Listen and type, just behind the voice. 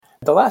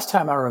The last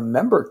time I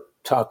remember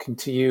talking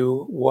to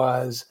you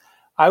was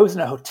I was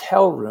in a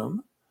hotel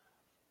room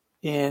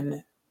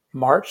in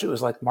March. It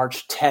was like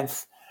March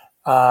 10th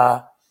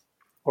or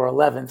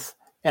 11th.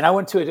 And I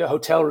went to a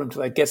hotel room to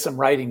like get some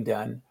writing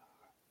done.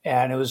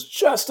 And it was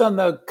just on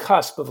the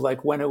cusp of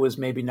like when it was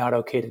maybe not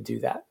okay to do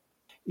that.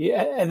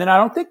 Yeah. And then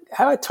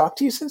have I talked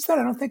to you since then?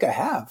 I don't think I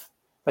have,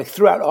 like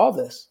throughout all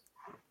this.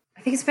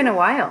 I think it's been a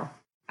while.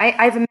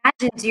 I've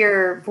imagined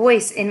your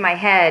voice in my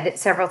head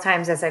several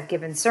times as I've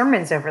given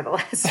sermons over the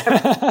last several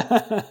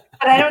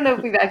but I don't know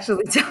if we've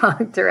actually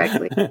talked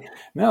directly.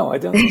 No, I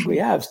don't think we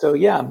have. So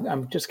yeah,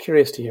 I'm just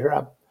curious to hear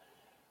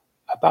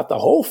about the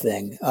whole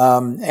thing.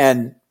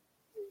 And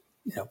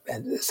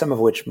some of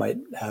which might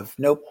have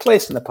no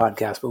place in the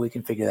podcast, but we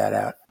can figure that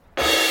out.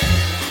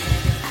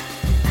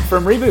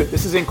 From Reboot,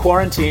 this is In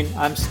Quarantine.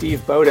 I'm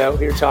Steve Bodo,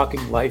 here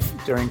talking life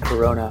during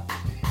Corona.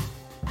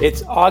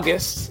 It's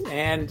August,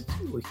 and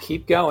we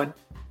keep going.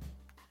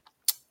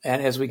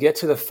 And as we get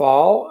to the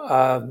fall,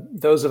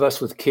 those of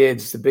us with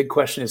kids, the big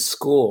question is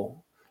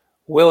school.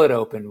 Will it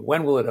open?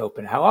 When will it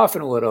open? How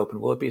often will it open?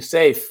 Will it be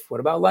safe?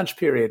 What about lunch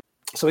period?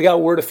 So we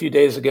got word a few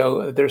days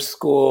ago that their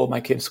school, my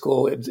kid's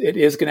school, it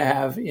is going to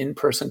have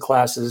in-person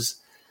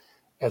classes,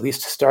 at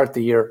least to start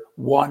the year,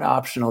 one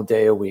optional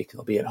day a week.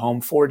 They'll be at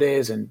home 4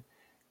 days, and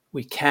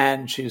we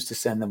can choose to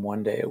send them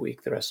 1 day a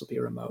week. The rest will be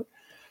remote.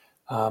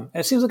 And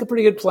it seems like a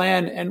pretty good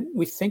plan, and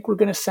we think we're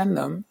going to send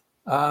them.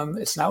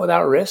 It's not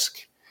without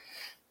risk.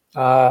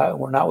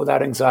 We're not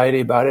without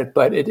anxiety about it,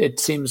 but it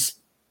seems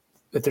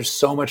that there's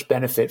so much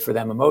benefit for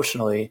them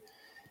emotionally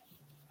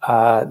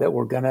that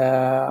we're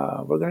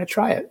gonna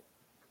try it.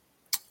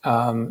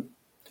 And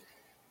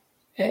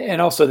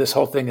also, this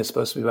whole thing is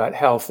supposed to be about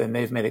health, and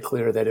they've made it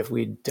clear that if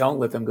we don't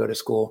let them go to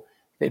school,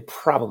 they'd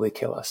probably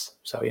kill us.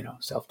 So,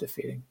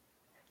 self-defeating.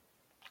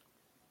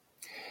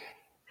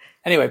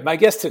 Anyway, my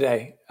guest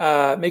today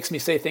makes me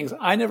say things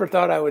I never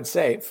thought I would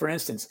say. For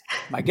instance,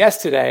 my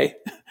guest today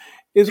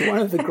is one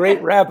of the great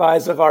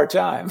rabbis of our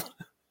time.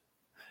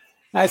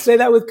 I say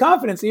that with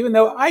confidence, even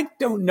though I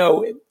don't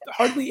know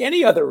hardly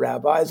any other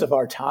rabbis of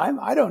our time.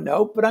 I don't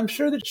know, but I'm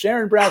sure that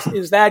Sharon Brous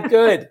is that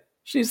good.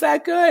 She's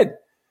that good.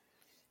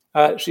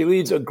 She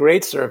leads a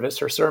great service.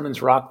 Her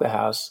sermons rock the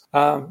house.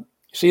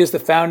 She is the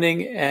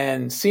founding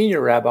and senior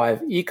rabbi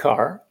of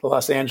ICAR, the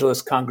Los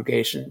Angeles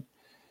congregation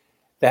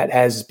that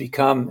has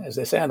become, as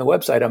they say on the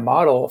website, a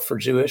model for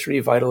Jewish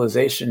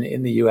revitalization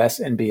in the U.S.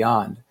 and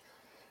beyond.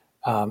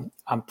 I'm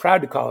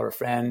proud to call her a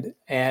friend,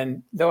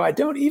 and though I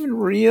don't even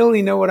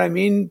really know what I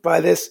mean by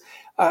this,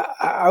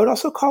 I would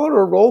also call her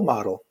a role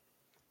model.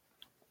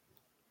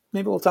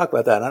 Maybe we'll talk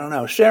about that. I don't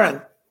know.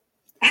 Sharon,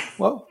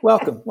 well,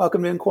 welcome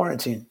to In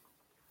Quarantine.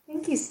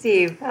 Thank you,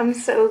 Steve. I'm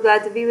so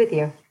glad to be with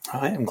you.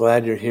 I am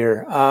glad you're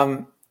here.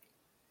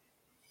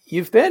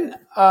 You've been,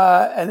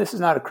 and this is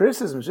not a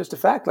criticism, it's just a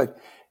fact, like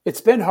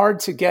it's been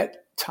hard to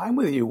get time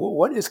with you.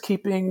 What is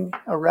keeping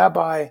a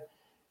rabbi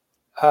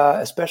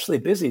especially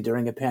busy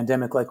during a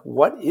pandemic? Like,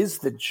 what is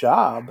the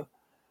job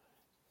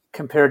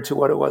compared to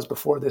what it was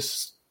before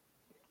this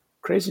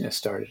craziness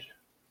started?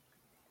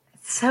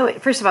 So,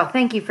 first of all,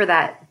 thank you for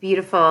that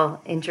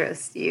beautiful intro,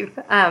 Steve.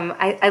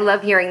 I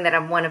love hearing that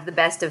I'm one of the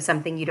best of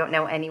something you don't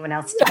know anyone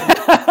else doing.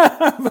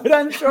 But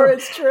I'm sure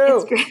it's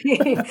true. It's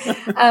great.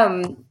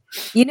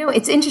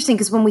 It's interesting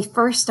because when we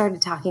first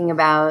started talking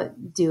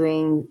about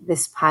doing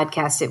this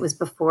podcast, it was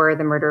before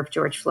the murder of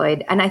George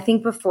Floyd. And I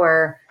think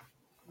before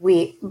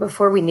we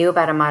knew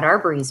about Ahmaud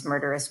Arbery's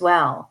murder as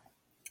well.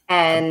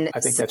 And I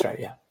think that's right,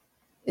 yeah.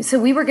 So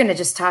we were going to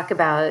just talk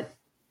about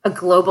a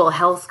global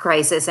health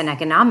crisis and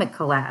economic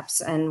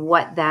collapse and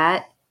what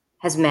that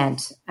has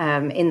meant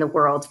in the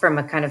world from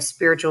a kind of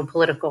spiritual,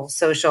 political,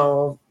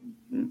 social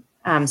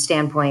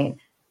standpoint.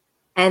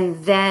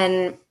 And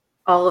then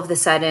all of a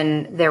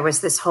sudden, there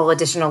was this whole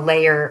additional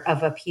layer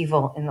of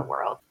upheaval in the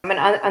world.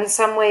 And in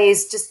some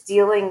ways, just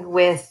dealing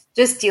with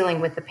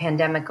the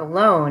pandemic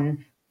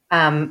alone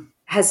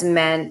has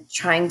meant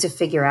trying to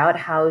figure out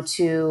how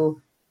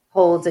to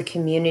hold a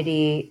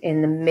community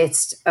in the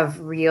midst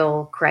of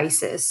real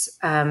crisis,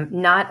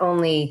 not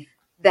only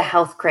the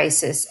health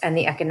crisis and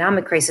the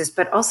economic crisis,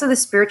 but also the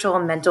spiritual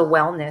and mental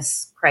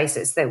wellness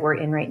crisis that we're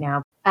in right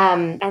now.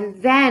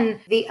 And then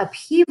the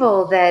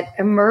upheaval that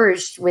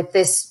emerged with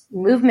this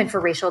movement for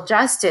racial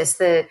justice,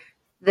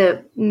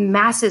 the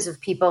masses of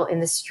people in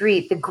the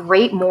street, the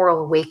great moral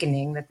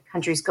awakening that the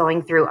country's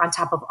going through on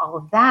top of all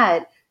of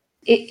that,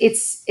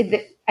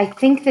 I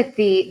think that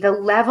the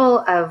level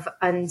of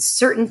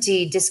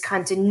uncertainty,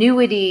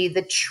 discontinuity,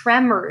 the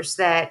tremors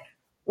that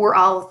we're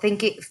all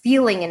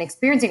feeling and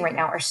experiencing right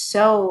now are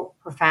so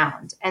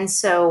profound. And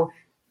so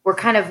we're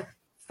kind of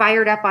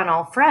fired up on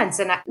all fronts.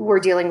 And we're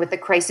dealing with the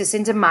crisis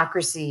in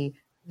democracy,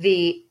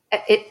 the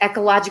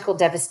ecological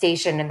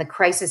devastation, and the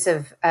crisis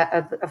of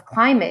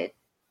climate.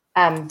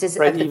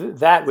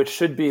 That, which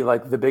should be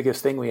like the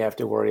biggest thing we have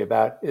to worry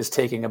about, is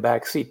taking a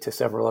back seat to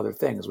several other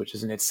things, which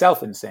is in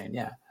itself insane.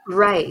 Yeah.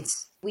 Right.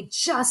 We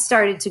just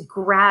started to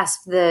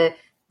grasp the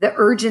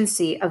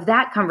urgency of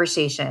that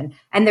conversation.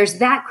 And there's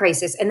that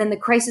crisis. And then the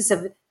crisis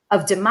of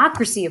of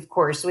democracy, of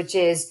course, which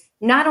is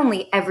not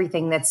only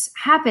everything that's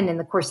happened in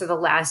the course of the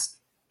last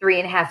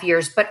 3.5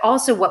 years, but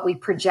also what we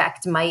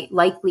project might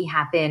likely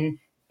happen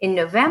in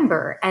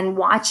November, and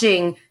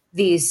watching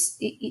these,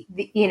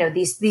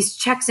 these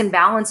checks and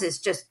balances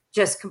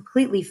just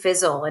completely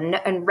fizzle,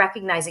 and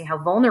recognizing how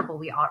vulnerable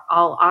we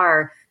all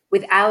are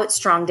without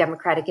strong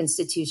democratic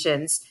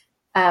institutions.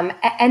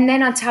 And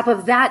then on top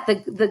of that,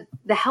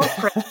 the health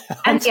crisis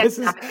and the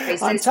economic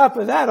crisis. On top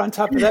of that,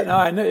 no,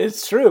 I know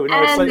it's true. No,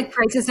 and the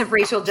crisis of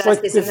racial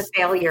justice and the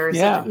failures,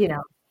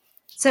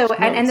 So,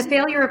 and the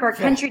failure of our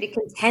country to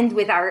contend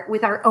with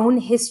our own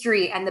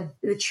history and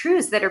the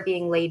truths that are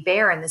being laid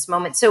bare in this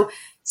moment. So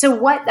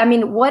what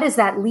does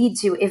that lead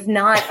to, if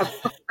not a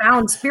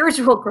profound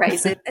spiritual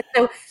crisis?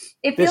 So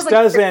it feels this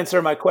does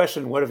answer my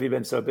question. What have you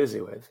been so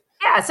busy with?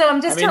 Yeah, so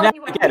I'm just telling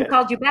you what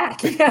called you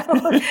back. There's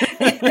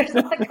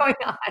a lot going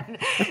on.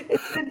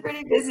 It's been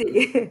pretty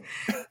busy.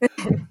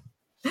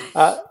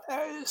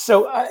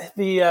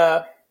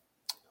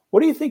 What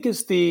do you think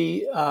is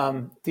the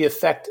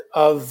effect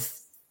of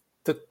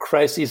the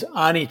crises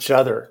on each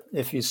other,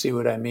 if you see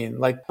what I mean?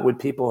 Like, would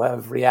people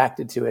have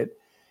reacted to it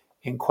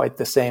in quite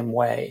the same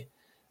way?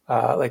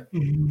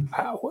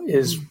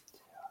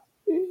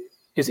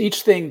 Is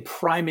each thing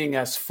priming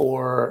us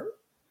for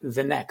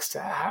the next?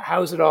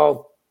 How is it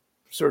all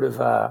sort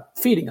of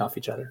feeding off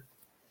each other?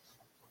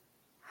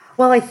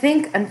 Well, I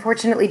think,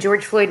 unfortunately,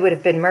 George Floyd would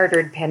have been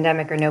murdered,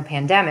 pandemic or no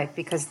pandemic,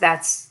 because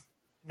that's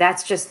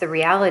just the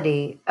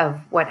reality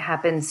of what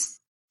happens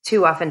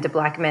too often to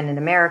Black men in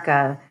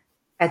America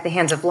at the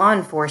hands of law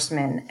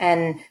enforcement.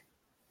 And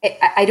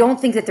I don't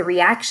think that the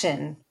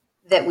reaction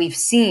that we've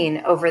seen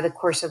over the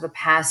course of the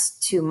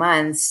past 2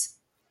 months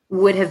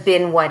would have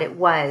been what it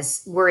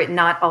was, were it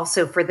not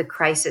also for the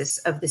crisis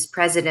of this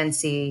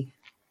presidency,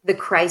 the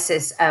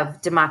crisis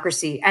of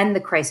democracy, and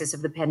the crisis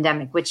of the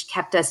pandemic, which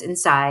kept us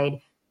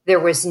inside. There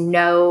were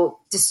no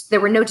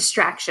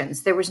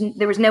distractions. There was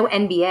no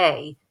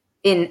NBA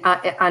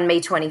on May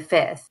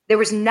 25th. There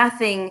was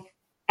nothing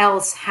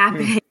else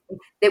happening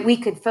that we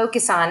could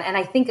focus on. And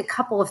I think a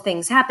couple of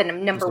things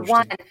happened. Number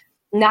one,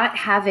 not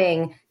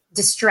having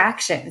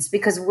distractions,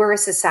 because we're a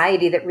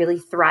society that really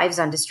thrives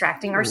on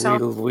distracting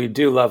ourselves. We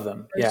do love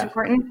them. It's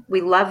important. We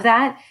love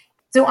that.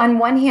 So on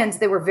one hand,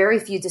 there were very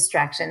few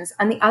distractions.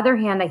 On the other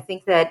hand, I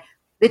think that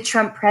the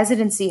Trump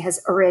presidency has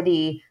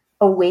already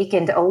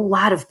awakened a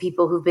lot of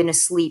people who've been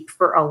asleep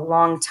for a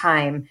long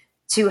time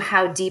to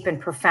how deep and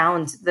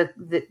profound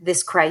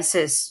this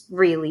crisis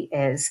really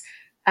is.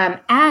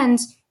 And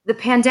the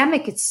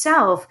pandemic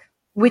itself,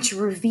 which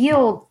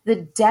revealed the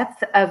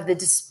depth of the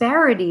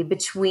disparity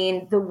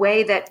between the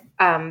way that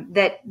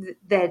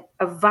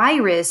a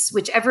virus,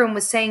 which everyone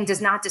was saying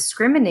does not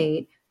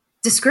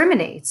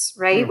discriminates,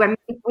 right? I mean,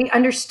 we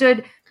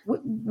understood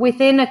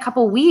within a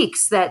couple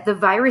weeks that the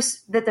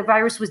virus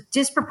was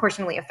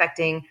disproportionately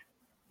affecting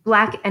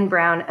Black and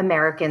brown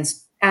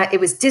Americans. It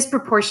was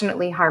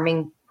disproportionately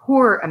harming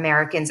poor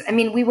Americans. I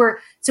mean, we were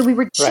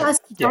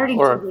just starting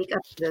to wake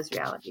up to those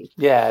realities.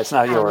 Yeah, it's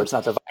not it's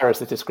not the virus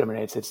that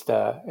discriminates. It's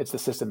the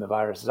system the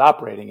virus is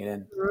operating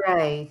in.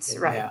 Right.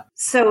 Yeah.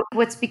 So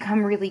what's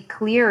become really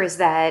clear is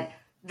that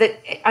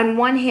on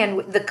one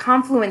hand, the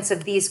confluence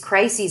of these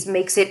crises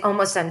makes it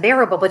almost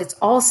unbearable, but it's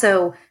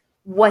also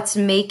what's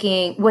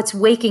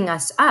waking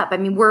us up. I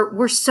mean,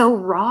 we're so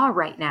raw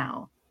right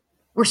now.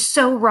 We're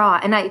so raw.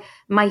 And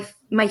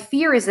my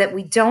fear is that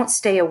we don't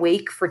stay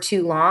awake for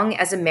too long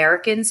as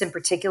Americans in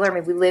particular. I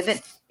mean, we live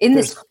in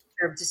this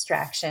culture of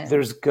distraction.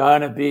 There's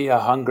going to be a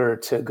hunger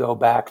to go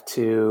back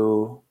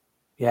to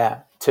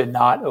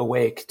not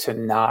awake, to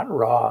not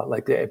raw.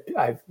 Like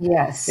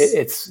yes.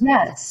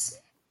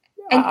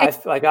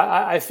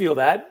 I feel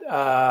that,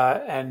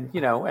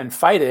 and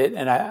fight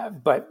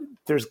it. But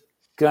there's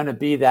going to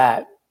be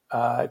that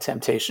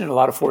temptation, a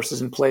lot of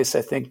forces in place,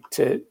 I think,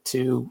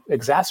 to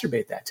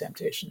exacerbate that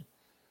temptation.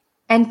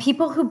 And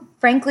people who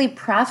frankly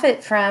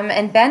profit from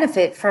and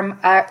benefit from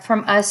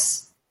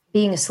us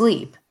being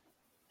asleep.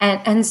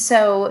 And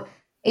so,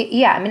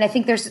 I mean, I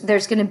think there's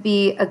going to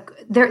be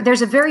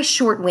there's a very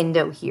short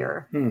window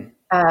here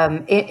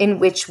in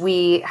which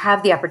we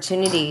have the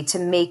opportunity to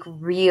make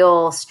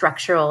real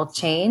structural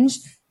change.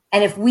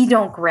 And if we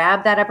don't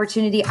grab that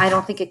opportunity, I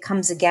don't think it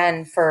comes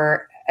again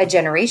for a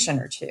generation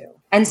or two.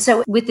 And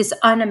so with this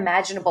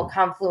unimaginable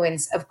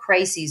confluence of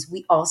crises,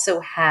 we also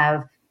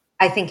have,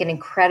 I think, an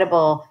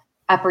incredible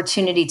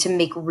opportunity to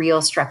make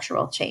real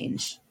structural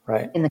change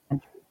in the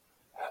country.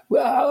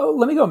 Well,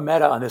 let me go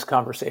meta on this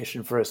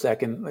conversation for a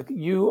second. Like,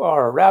 you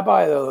are a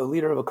rabbi, the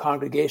leader of a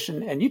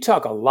congregation, and you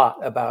talk a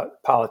lot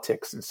about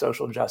politics and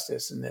social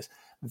justice and this.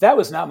 That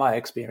was not my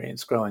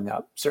experience growing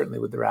up, certainly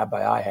with the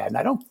rabbi I had. And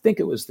I don't think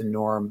it was the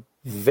norm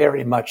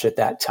very much at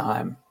that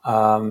time.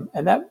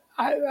 And that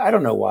I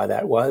don't know why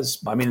that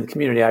was. I mean, the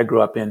community I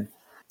grew up in,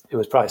 it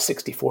was probably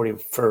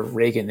 60-40 for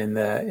Reagan in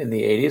the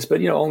 80s,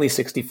 but only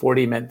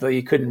 60-40 meant that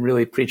you couldn't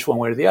really preach one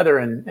way or the other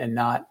and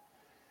not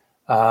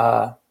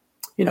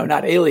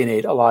not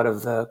alienate a lot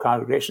of the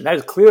congregation. That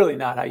is clearly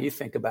not how you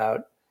think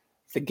about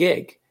the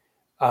gig.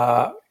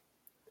 What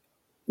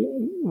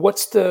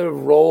what's the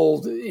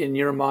role in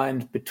your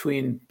mind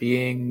between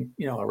being,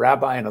 a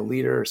rabbi and a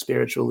leader, a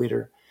spiritual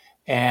leader,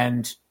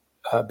 and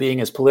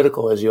being as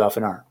political as you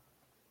often are?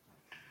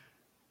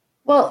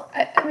 Well,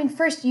 I mean,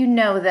 first,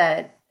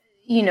 that,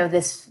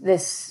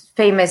 this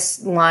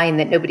famous line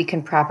that nobody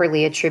can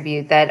properly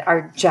attribute, that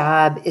our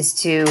job is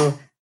to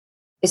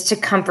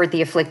comfort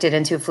the afflicted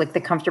and to afflict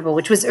the comfortable,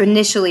 which was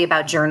initially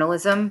about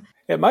journalism.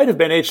 It might have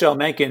been H.L.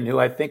 Mencken, who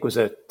I think was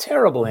a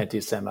terrible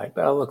anti-Semite,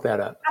 but I'll look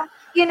that up.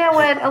 You know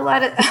what? A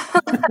lot of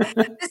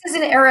this is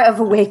an era of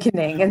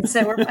awakening, and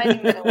so we're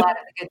finding that a lot of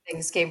the good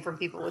things came from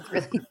people with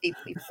really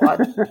deeply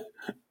flawed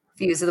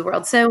views of the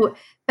world. So,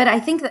 but I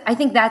think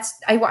that's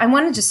I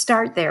want to just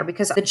start there,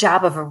 because the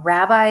job of a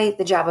rabbi,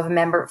 the job of a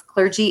member of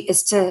clergy,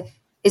 is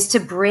to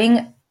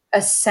bring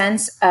a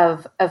sense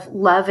of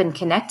love and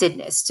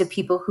connectedness to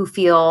people who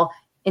feel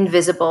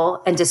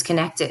invisible and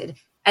disconnected.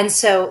 And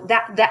so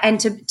and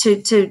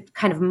to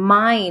kind of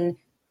mine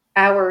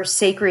our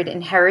sacred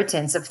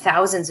inheritance of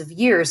thousands of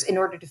years in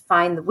order to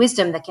find the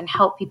wisdom that can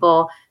help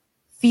people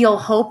feel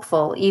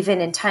hopeful,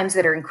 even in times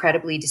that are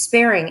incredibly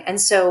despairing.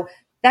 And so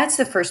that's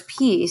the first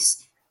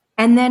piece.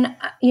 And then,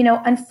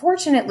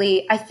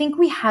 unfortunately, I think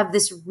we have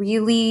this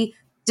really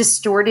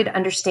distorted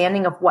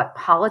understanding of what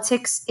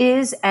politics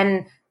is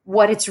and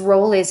what its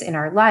role is in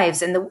our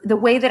lives. And the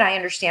way that I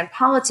understand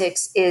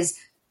politics is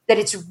that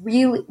it's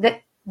really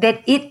that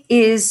it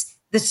is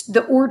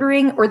the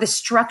ordering or the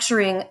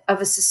structuring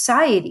of a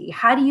society.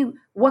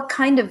 What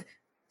kind of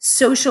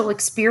social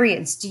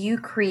experience do you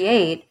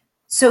create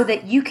so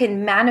that you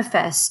can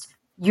manifest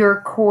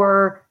your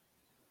core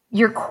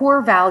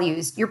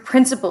values, your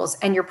principles,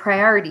 and your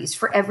priorities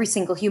for every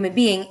single human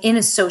being in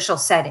a social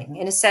setting,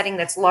 in a setting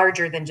that's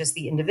larger than just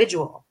the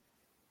individual?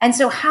 And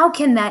so how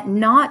can that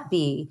not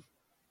be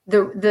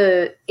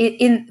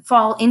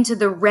fall into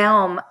the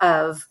realm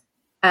of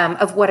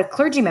what a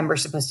clergy member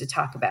is supposed to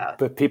talk about?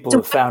 But people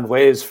have found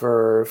ways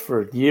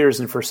for years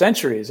and for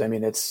centuries. I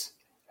mean,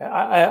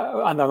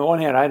 on the one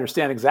hand, I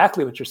understand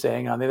exactly what you're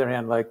saying. On the other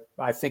hand,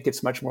 I think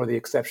it's much more the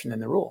exception than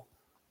the rule.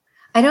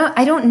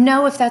 I don't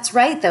know if that's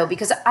right, though,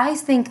 because I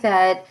think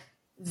that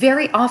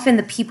very often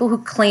the people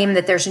who claim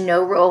that there's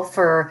no role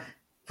for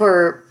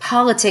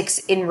politics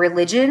in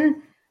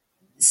religion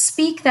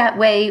speak that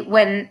way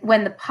when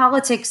the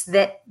politics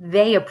that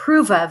they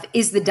approve of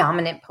is the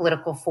dominant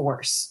political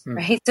force,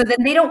 right? So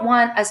then they don't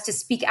want us to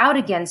speak out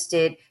against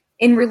it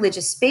in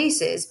religious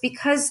spaces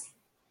because,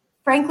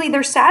 frankly,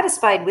 they're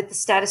satisfied with the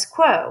status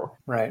quo.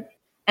 Right.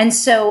 And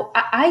so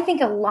I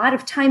think a lot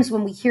of times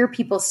when we hear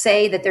people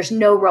say that there's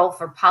no role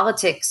for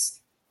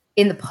politics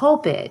in the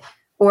pulpit,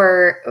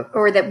 or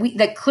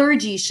that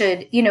clergy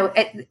should,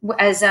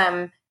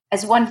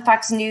 as one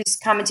Fox News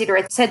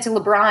commentator said to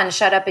LeBron,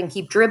 shut up and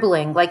keep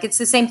dribbling. It's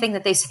the same thing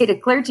that they say to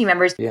clergy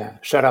members. Yeah,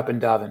 shut up and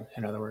daven,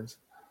 in other words.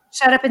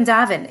 Shut up and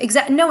daven.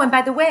 Exactly. No, and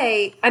by the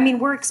way, I mean,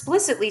 we're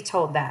explicitly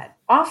told that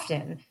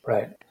often.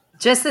 Right.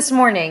 Just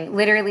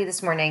literally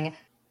this morning,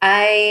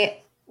 I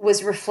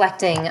was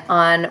reflecting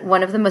on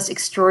one of the most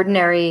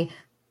extraordinary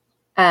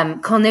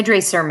Kol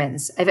Nidre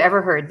sermons I've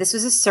ever heard. This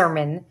was a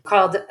sermon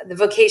called The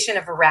Vocation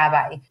of a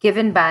Rabbi,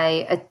 given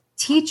by a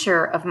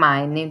teacher of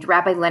mine named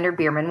Rabbi Leonard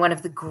Bierman, one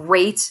of the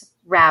great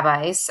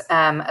rabbis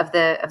of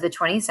the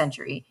 20th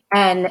century.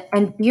 And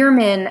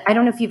Bierman, I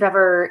don't know if you've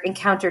ever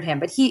encountered him,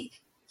 but he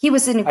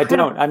was an incredible... I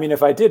don't. I mean,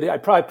 if I did,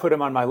 I'd probably put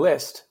him on my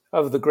list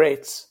of the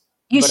greats.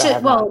 You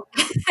should. Well,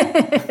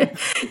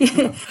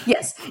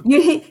 yes,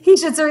 he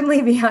should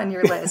certainly be on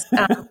your list.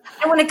 I don't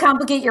want to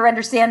complicate your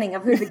understanding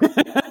of who the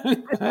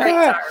greats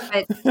are.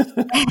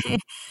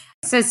 But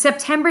so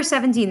September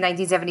 17,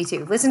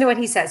 1972, listen to what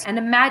he says. And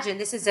imagine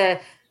this is a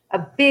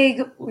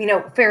big,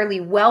 fairly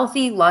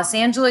wealthy Los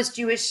Angeles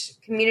Jewish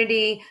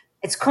community.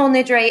 It's Kol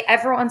Nidre.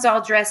 Everyone's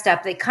all dressed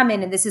up. They come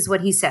in and this is what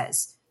he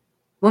says.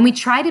 When we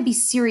try to be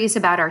serious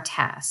about our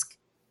task,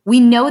 we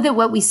know that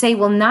what we say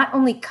will not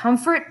only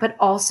comfort, but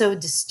also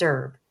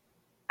disturb.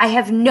 I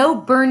have no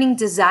burning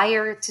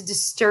desire to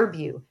disturb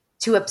you,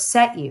 to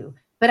upset you,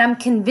 but I'm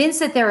convinced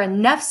that there are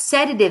enough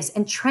sedatives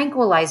and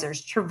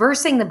tranquilizers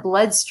traversing the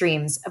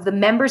bloodstreams of the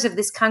members of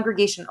this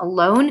congregation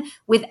alone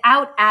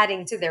without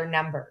adding to their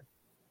number.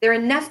 There are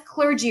enough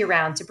clergy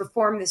around to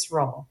perform this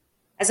role.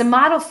 As a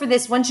model for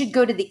this, one should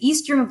go to the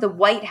East Room of the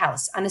White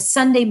House on a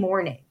Sunday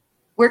morning,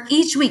 where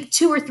each week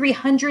 200 or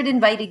 300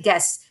 invited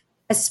guests,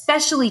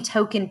 especially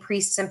token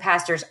priests and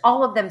pastors,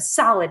 all of them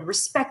solid,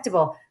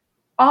 respectable,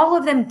 all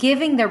of them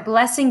giving their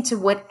blessing to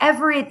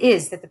whatever it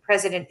is that the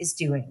president is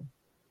doing.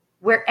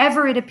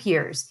 Wherever it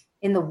appears,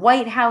 in the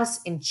White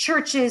House, in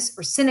churches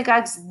or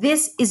synagogues,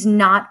 this is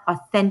not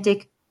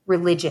authentic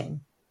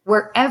religion.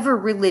 Wherever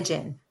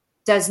religion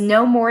does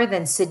no more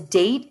than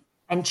sedate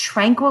and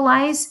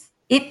tranquilize,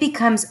 it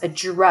becomes a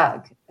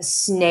drug, a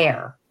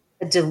snare,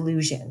 a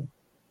delusion.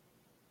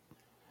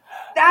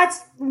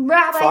 That's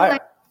Rabbi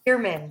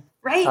Bierman.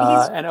 Right?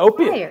 He's an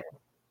opiate.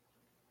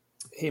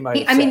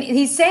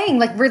 He's saying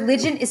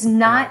religion is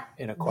not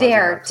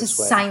there to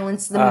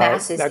silence the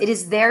masses. It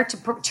is there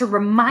to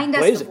remind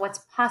us of what's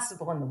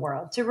possible in the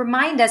world, to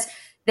remind us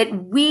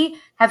that we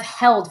have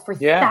held for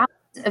Yeah.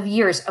 thousands of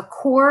years, a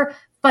core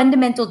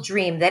fundamental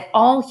dream that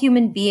all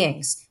human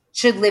beings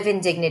should live in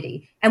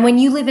dignity. And when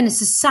you live in a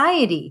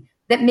society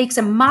that makes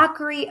a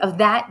mockery of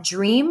that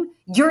dream,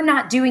 you're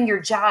not doing your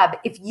job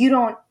if you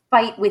don't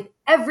fight with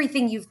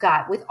everything you've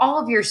got, with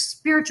all of your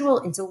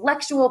spiritual,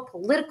 intellectual,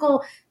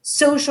 political,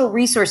 social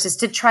resources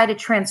to try to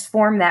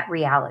transform that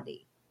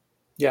reality.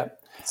 Yeah.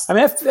 I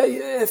mean,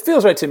 it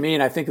feels right to me.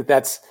 And I think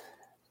that's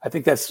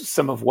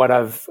some of what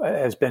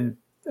has been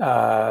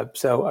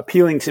so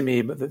appealing to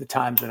me. But the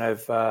times when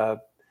I've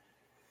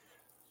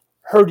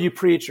heard you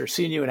preach or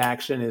seen you in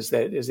action is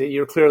that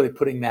you're clearly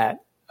putting that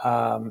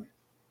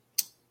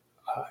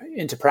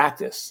into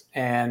practice.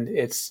 And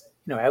it's,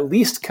 at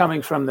least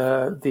coming from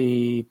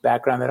the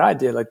background that I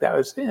did, like that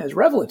was it's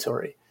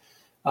revelatory,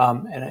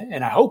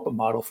 and I hope a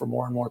model for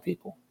more and more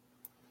people.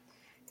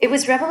 It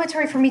was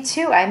revelatory for me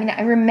too. I mean,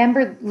 I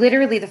remember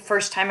literally the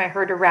first time I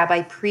heard a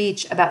rabbi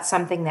preach about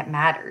something that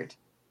mattered,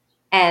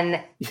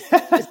 and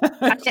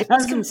it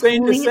sounds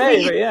insane to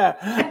say, but yeah.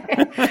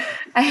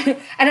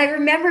 And I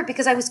remember it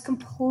because I was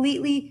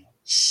completely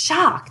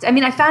shocked. I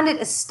mean, I found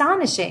it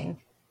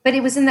astonishing, but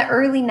it was in the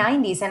early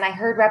 90s, and I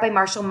heard Rabbi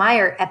Marshall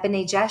Meyer,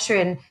 Epinay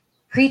Jeshurun,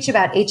 preach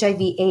about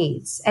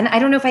HIV/AIDS. And I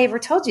don't know if I ever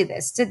told you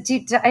this. I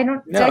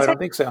don't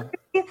think so.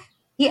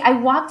 I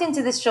walked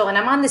into this shul and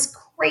I'm on this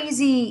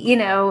crazy,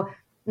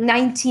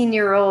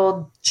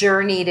 19-year-old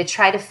journey to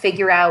try to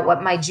figure out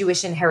what my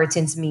Jewish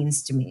inheritance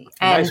means to me.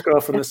 Nice girl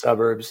from the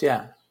suburbs.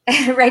 Yeah.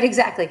 Right.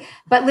 Exactly.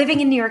 But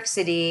living in New York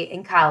City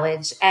in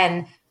college.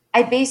 And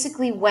I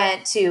basically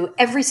went to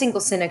every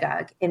single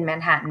synagogue in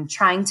Manhattan,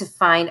 trying to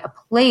find a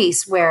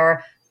place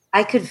where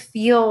I could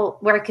feel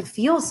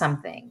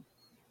something.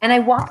 And I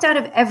walked out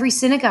of every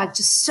synagogue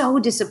just so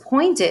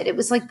disappointed. It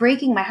was like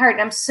breaking my heart.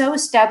 And I'm so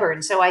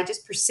stubborn. So I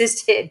just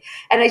persisted.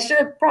 And I should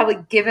have probably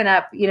given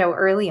up,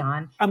 early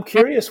on. I'm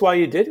curious why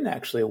you didn't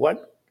actually.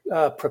 What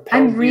propelled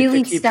I'm really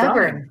you to keep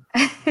stubborn.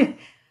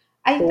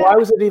 Why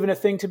was it even a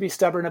thing to be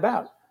stubborn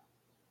about?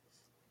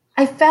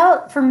 I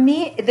felt, for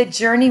me, the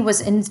journey was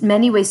in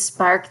many ways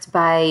sparked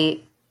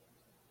by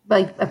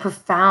a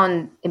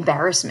profound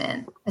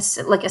embarrassment,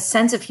 like a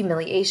sense of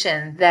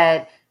humiliation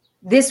that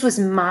this was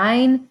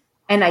mine.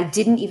 And I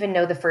didn't even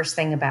know the first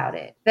thing about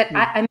it. That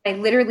I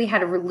literally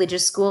had a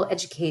religious school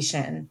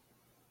education,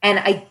 and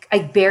I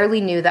barely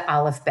knew the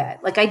Aleph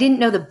Bet. Like I didn't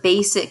know the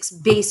basics.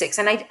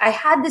 And I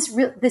had this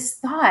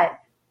thought,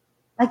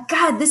 like,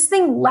 God, this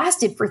thing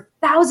lasted for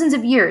thousands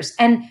of years.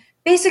 And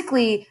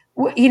basically,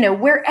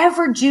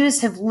 wherever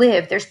Jews have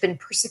lived, there's been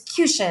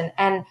persecution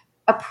and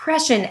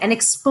oppression and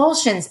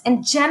expulsions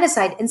and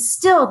genocide. And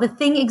still the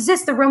thing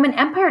exists. The Roman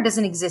Empire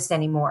doesn't exist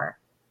anymore.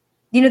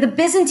 The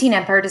Byzantine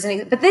Empire doesn't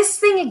exist, but this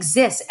thing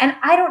exists, and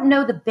I don't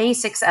know the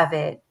basics of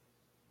it.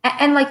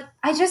 And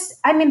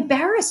I'm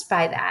embarrassed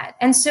by that.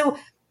 And so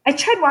I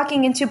tried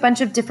walking into a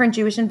bunch of different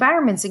Jewish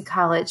environments in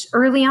college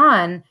early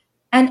on,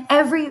 and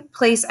every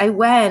place I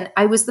went,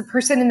 I was the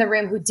person in the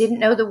room who didn't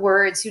know the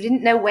words, who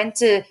didn't know when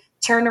to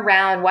turn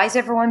around. Why is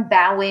everyone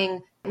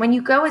bowing? When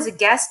you go as a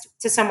guest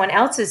to someone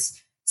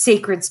else's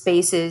sacred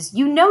spaces,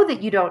 you know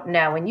that you don't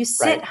know, and you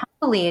sit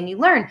humbly and you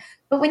learn.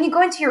 But when you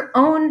go into your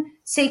own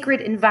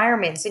sacred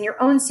environments and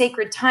your own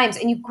sacred times,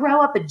 and you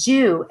grow up a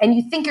Jew and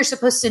you think you're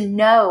supposed to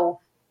know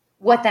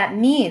what that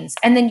means,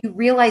 and then you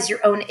realize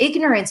your own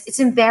ignorance, it's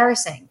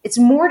embarrassing. It's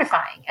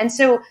mortifying. And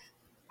so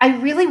I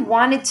really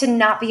wanted to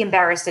not be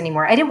embarrassed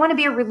anymore. I didn't want to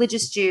be a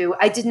religious Jew.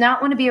 I did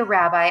not want to be a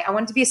rabbi. I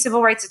wanted to be a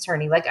civil rights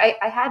attorney. Like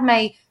I had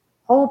my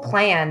whole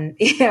plan,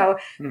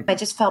 I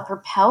just felt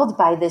propelled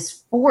by this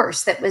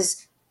force that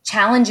was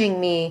challenging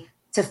me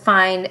to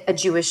find a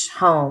Jewish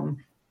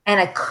home. And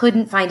I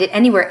couldn't find it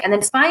anywhere. And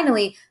then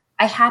finally,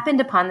 I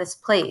happened upon this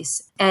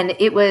place, and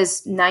it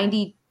was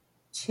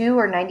 92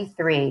 or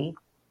 93.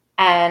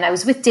 And I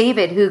was with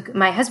David,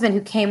 my husband,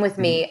 who came with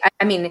me.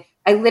 I mean,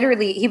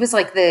 he was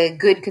like the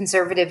good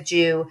conservative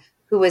Jew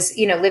who was,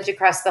 lived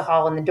across the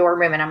hall in the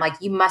dorm room. And I'm like,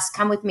 you must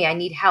come with me. I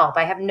need help.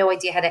 I have no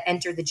idea how to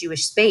enter the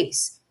Jewish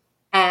space.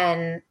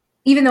 And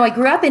even though I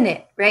grew up in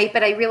it, right?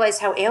 But I realized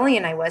how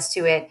alien I was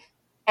to it.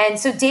 And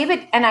so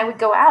David and I would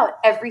go out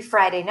every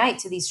Friday night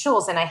to these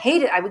shuls, and I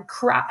hated it. I would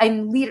cry. I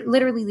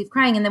literally leave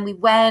crying. And then we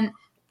went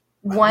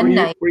one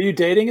night. Were you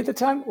dating at the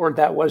time, or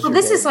that was? Well,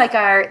 this is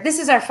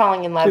our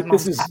falling in love.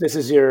 This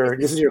is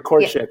your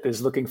courtship,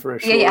 is looking for a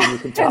shul you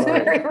can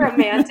tolerate. Very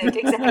romantic,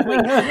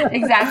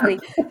 exactly.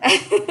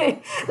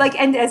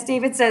 And as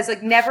David says,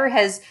 never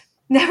has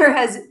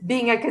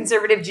being a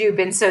conservative Jew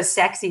been so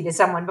sexy to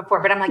someone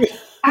before. But I'm like,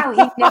 wow, he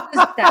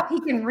knows stuff.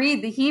 He can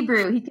read the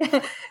Hebrew.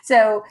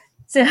 So,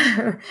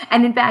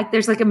 and in fact,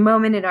 there's a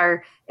moment in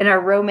our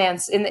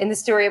romance, in the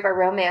story of our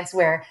romance,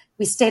 where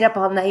we stayed up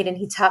all night and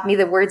he taught me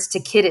the words to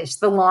kiddush,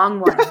 the long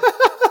one.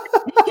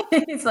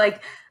 It's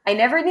like, I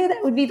never knew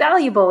that would be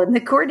valuable in the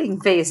courting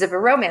phase of a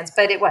romance,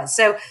 but it was.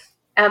 So,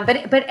 but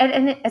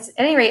at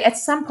any rate, at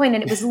some point,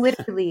 and it was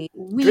literally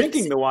weeks.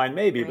 Drinking the wine,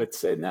 maybe, but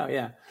no,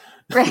 yeah.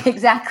 Right,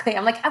 exactly.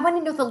 I'm like, I want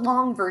to know the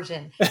long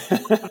version.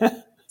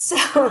 So,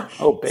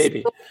 oh,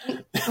 baby.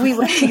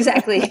 We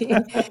exactly.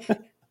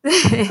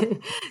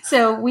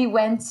 So we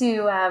went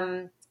to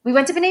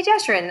B'nai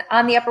Jeshurun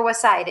on the Upper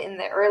West Side in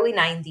the early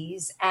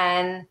 90s.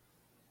 And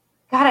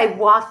God, I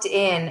walked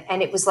in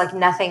and it was like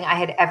nothing I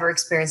had ever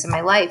experienced in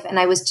my life. And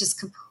I was just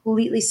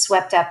completely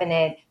swept up in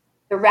it.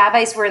 The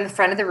rabbis were in the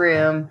front of the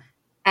room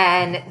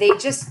and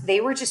they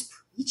were just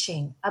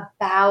preaching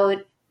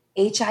about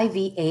HIV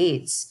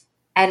AIDS.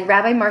 And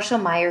Rabbi Marshall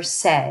Myers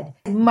said,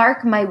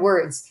 mark my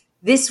words,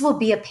 this will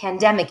be a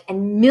pandemic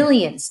and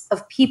millions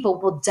of people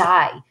will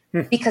die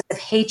because of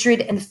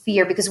hatred and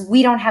fear, because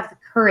we don't have the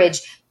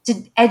courage to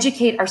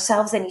educate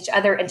ourselves and each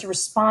other and to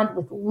respond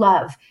with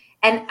love.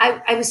 And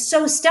I was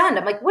so stunned.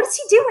 I'm like, what is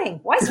he doing?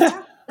 Why is he talking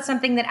about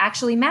something that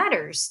actually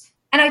matters?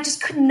 And I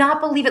just could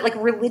not believe it. Like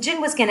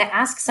religion was going to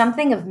ask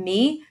something of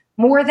me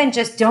more than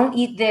just don't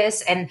eat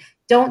this and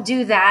don't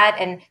do that.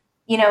 And,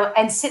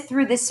 and sit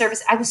through this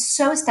service. I was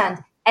so stunned.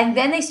 And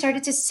then they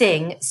started to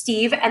sing,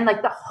 Steve, and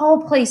like the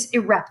whole place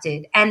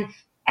erupted and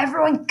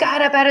everyone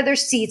got up out of their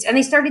seats and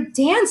they started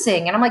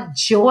dancing. And I'm like,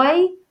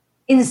 joy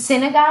in the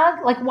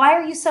synagogue? Like, why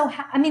are you so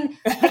I mean,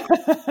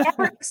 I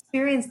never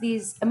experienced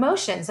these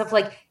emotions of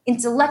like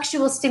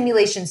intellectual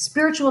stimulation,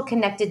 spiritual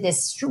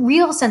connectedness,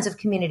 real sense of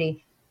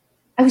community.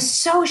 I was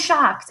so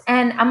shocked.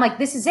 And I'm like,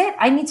 this is it.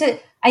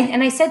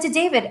 I said to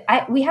David,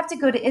 we have to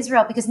go to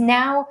Israel because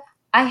now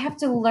I have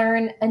to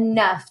learn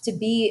enough to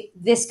be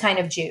this kind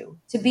of Jew,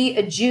 to be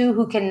a Jew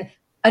who can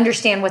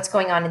understand what's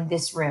going on in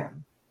this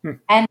room.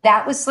 And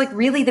that was like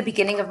really the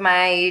beginning of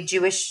my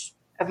Jewish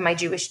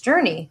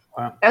journey.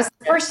 Wow. That was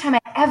the first time I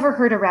ever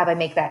heard a rabbi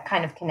make that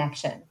kind of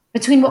connection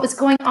between what was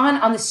going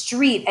on the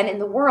street and in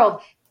the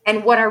world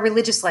and what our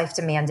religious life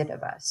demanded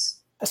of us.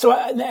 So,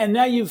 and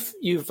now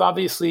you've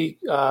obviously,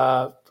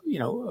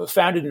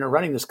 founded and are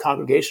running this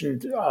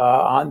congregation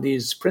on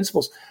these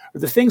principles.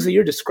 The things that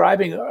you're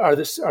describing are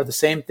the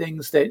same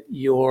things that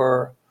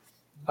your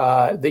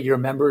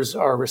members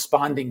are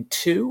responding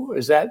to.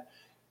 Is that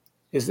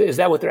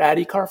what they're at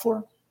ECAR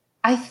for?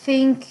 I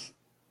think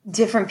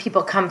different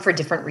people come for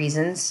different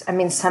reasons. I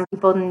mean, some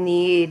people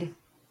need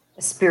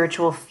a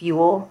spiritual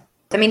fuel.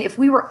 I mean, if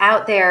we were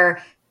out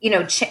there,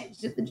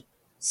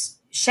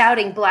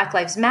 shouting Black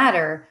Lives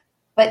Matter,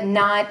 but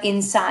not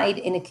inside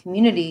in a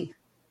community,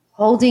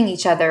 holding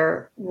each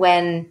other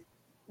when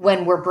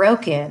we're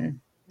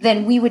broken,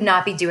 then we would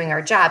not be doing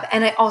our job.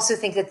 And I also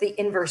think that the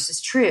inverse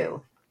is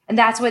true. And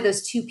that's why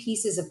those two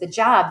pieces of the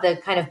job, the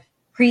kind of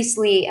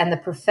priestly and the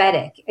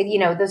prophetic,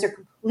 those are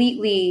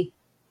completely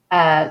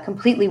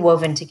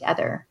woven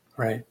together.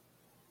 Right.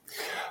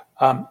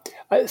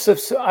 So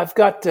I've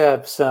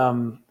got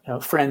some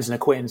friends and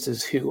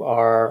acquaintances who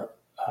are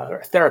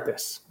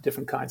therapists,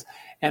 different kinds.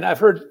 And I've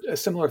heard a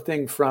similar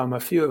thing from a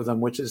few of them,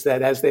 which is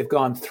that as they've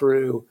gone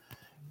through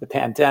the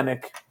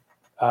pandemic,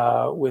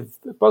 with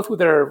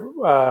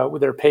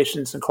their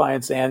patients and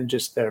clients and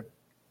just their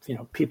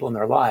people in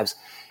their lives,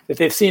 that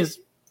they've seen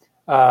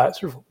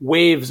sort of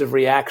waves of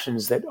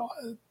reactions that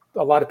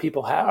a lot of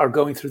people are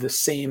going through the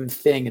same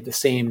thing at the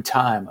same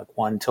time. Like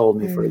one told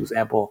me, for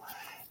example,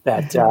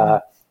 that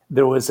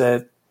there was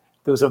a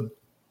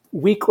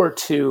week or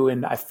two,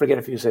 and I forget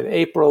if he said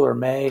April or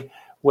May,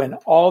 when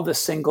all the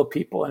single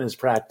people in his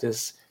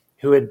practice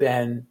who had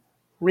been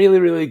really,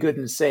 really good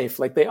and safe,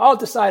 like they all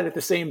decided at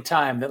the same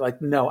time that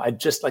like, no, I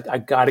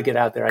got to get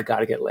out there. I got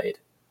to get laid.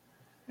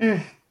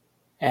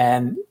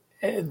 And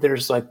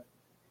there's like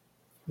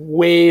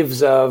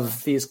waves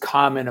of these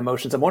common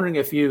emotions. I'm wondering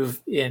if you've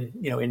in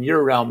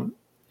your realm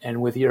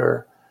and with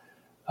your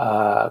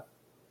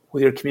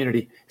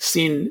community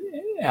seen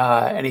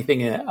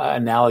anything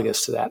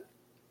analogous to that.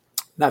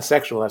 Not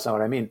sexual, that's not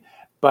what I mean,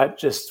 but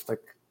just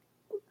like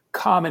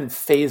common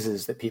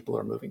phases that people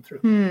are moving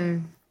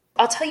through.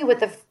 I'll tell you what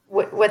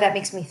that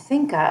makes me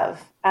think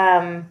of.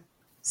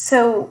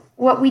 So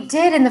what we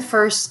did in the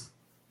first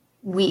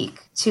week,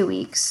 2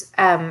 weeks,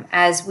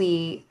 as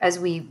the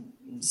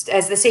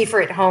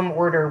safer at home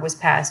order was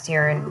passed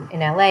here in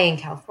LA and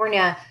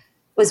California,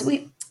 was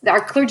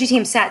our clergy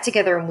team sat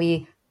together and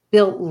we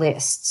built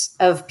lists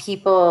of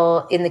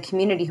people in the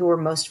community who were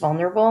most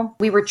vulnerable.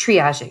 We were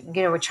triaging,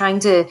 we're trying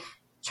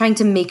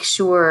to make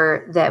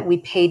sure that we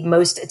paid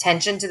most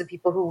attention to the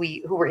people who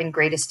were in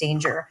greatest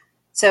danger.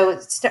 So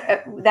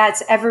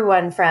that's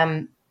everyone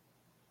from,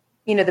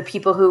 the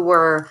people who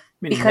were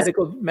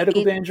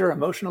medical danger,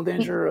 emotional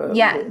danger.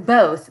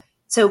 Both.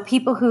 So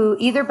people who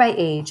either by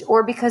age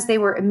or because they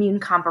were immune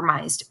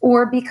compromised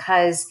or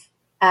because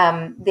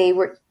they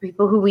were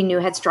people who we knew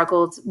had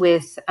struggled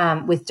with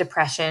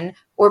depression,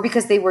 or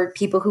because they were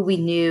people who we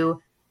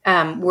knew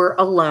were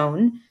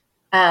alone,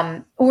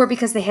 or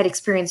because they had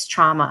experienced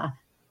trauma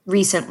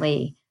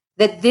recently,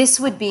 that this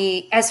would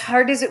be as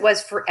hard as it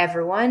was for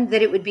everyone,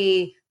 that it would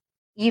be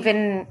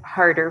even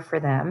harder for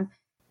them.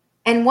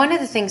 And one of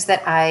the things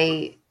that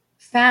I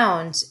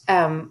found,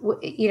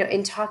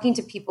 in talking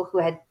to people who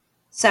had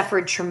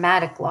suffered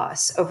traumatic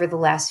loss over the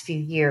last few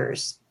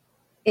years,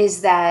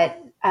 is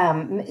that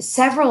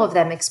several of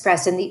them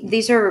expressed, and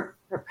these are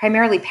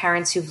primarily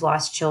parents who've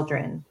lost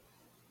children,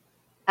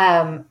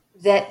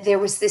 that there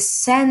was this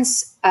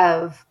sense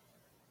of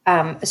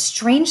a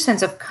strange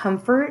sense of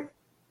comfort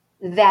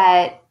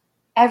that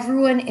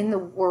everyone in the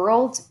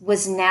world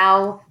was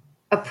now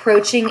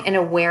approaching an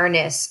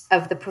awareness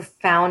of the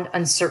profound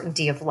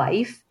uncertainty of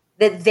life,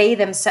 that they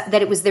themselves,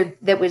 that was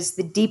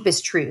the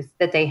deepest truth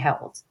that they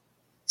held.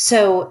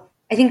 So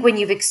I think when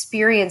you've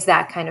experienced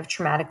that kind of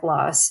traumatic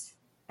loss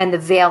and the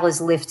veil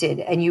is lifted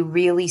and you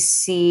really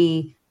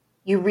see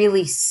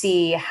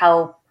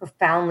how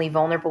profoundly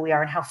vulnerable we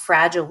are and how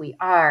fragile we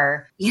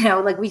are,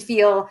 like we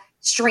feel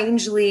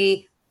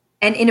strangely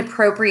and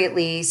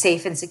inappropriately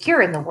safe and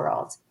secure in the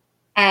world.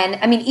 And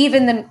I mean,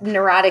 even the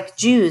neurotic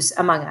Jews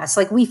among us,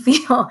 like we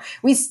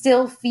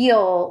still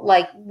feel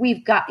like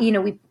we've got,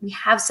 we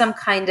have some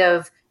kind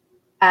of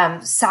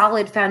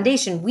solid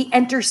foundation. We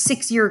enter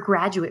 6-year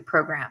graduate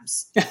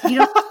programs. You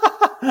don't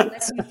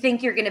unless you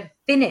think you're going to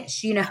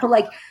finish,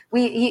 like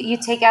you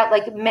take out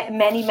like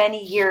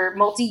many year,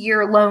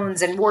 multi-year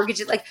loans and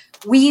mortgages. Like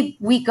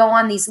we go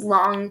on these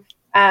long,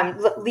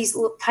 these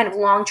kind of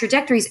long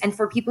trajectories. And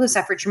for people who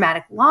suffer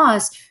traumatic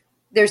loss,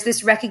 there's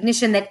this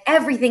recognition that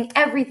everything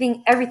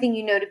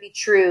to be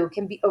true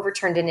can be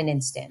overturned in an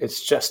instant.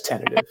 It's just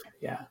tentative.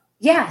 Yeah.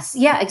 Yes.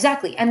 Yeah,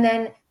 exactly. And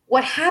then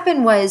what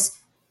happened was,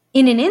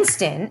 in an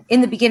instant,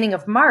 in the beginning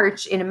of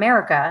March in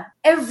America,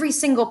 every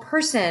single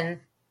person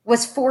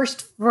was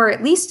forced for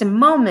at least a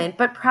moment,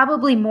 but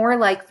probably more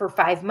like for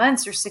 5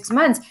 months or 6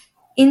 months,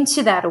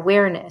 into that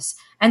awareness.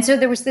 And so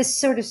there was this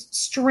sort of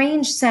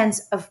strange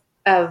sense of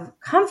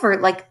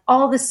comfort, like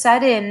all of a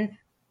sudden,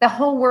 the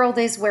whole world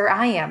is where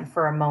I am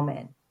for a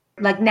moment.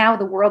 Like now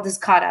the world is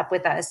caught up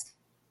with us.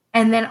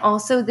 And then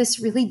also this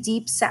really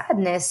deep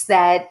sadness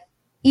that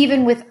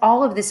even with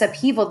all of this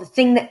upheaval, the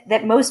thing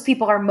that most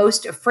people are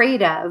most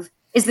afraid of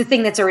is the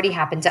thing that's already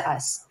happened to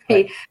us.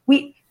 Right?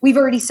 We've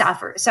already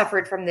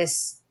suffered from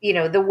this,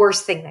 the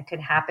worst thing that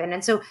could happen.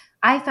 And so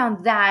I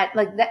found that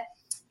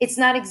it's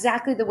not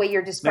exactly the way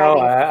you're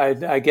describing.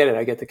 No, I get it.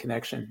 I get the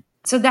connection.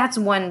 So that's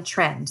one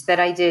trend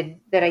that I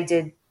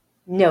did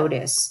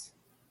notice.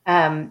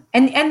 And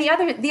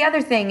the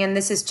other thing, and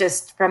this is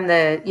just from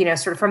the,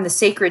 sort of from the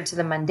sacred to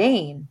the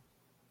mundane,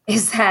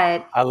 is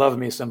that I love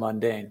me some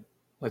mundane.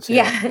 Let's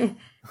hear it.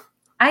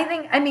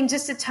 I mean,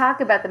 just to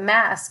talk about the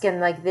mask and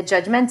like the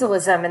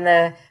judgmentalism and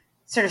the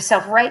sort of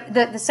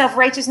the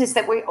self-righteousness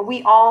that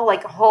we all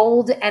like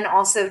hold and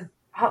also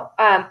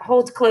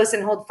hold close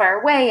and hold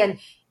far away. And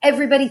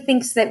everybody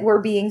thinks that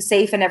we're being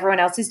safe and everyone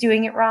else is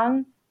doing it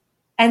wrong.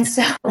 And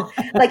so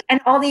like,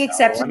 and all the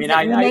exceptions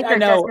that we make are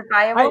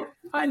justifiable.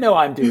 I know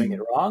I'm doing it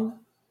wrong.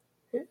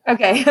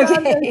 Okay.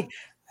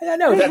 I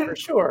know that for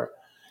sure.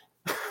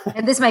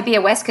 And this might be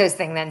a West Coast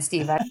thing then,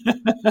 Steve.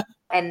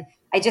 And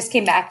I just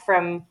came back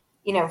from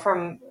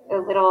a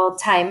little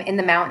time in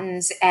the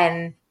mountains.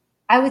 And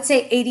I would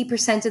say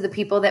 80% of the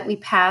people that we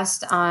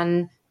passed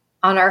on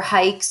our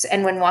hikes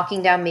and when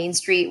walking down Main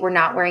Street were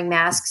not wearing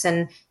masks.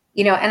 And,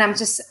 and I'm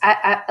just,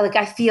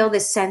 I feel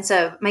this sense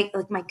of my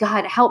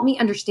God, help me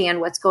understand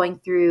what's going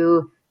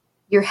through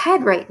your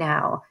head right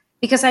now,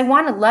 because I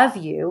want to love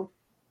you.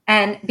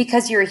 And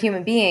because you're a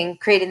human being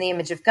created in the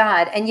image of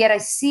God. And yet I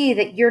see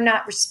that you're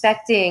not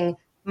respecting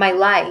my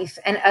life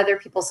and other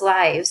people's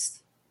lives.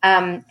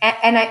 And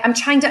I'm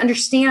trying to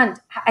understand.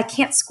 I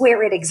can't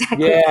square it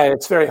exactly. Yeah,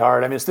 it's very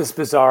hard. I mean, it's this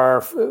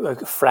bizarre,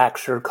 like,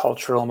 fractured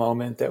cultural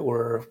moment that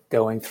we're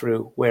going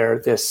through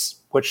where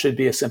what should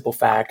be a simple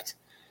fact,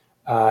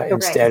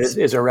 instead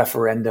is a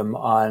referendum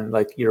on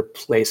like your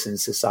place in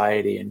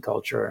society and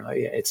culture. And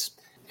it's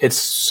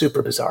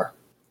super bizarre.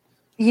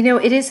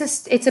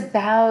 It's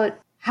about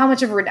how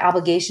much of an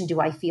obligation do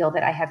I feel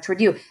that I have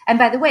toward you? And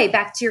by the way,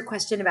 back to your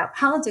question about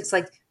politics,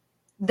 like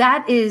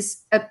that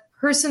is a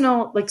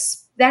personal, like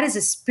that is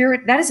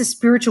a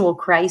spiritual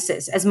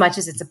crisis as much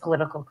as it's a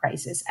political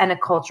crisis and a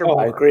cultural. Oh,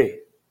 I agree.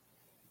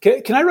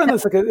 Can I run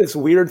this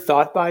weird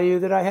thought by you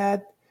that I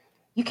had?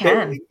 You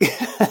can.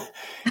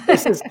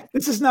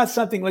 This is not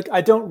something like,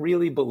 I don't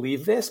really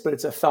believe this, but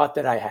it's a thought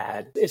that I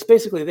had. It's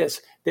basically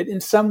this, that in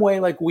some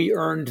way, like we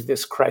earned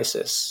this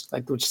crisis,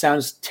 like, which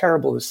sounds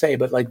terrible to say,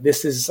 but like,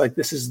 this is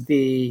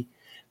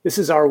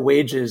our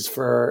wages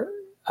for,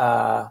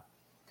 not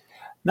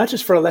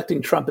just for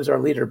electing Trump as our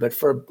leader, but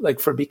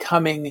for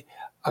becoming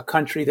a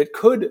country that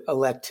could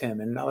elect him,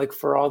 and like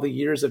for all the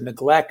years of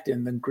neglect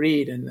and the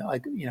greed and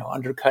like,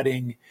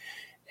 undercutting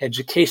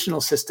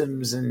educational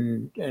systems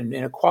and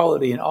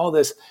inequality and all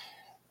this.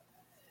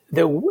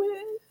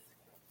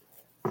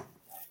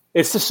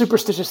 It's a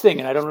superstitious thing,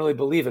 and I don't really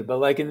believe it, but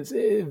like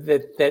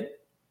that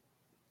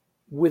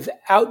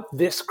without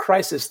this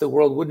crisis, the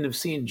world wouldn't have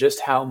seen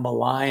just how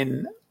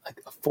malign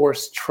like a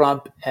force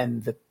Trump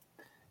and the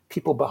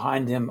people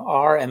behind him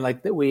are, and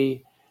like that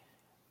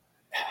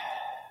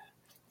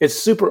it's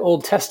super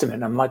Old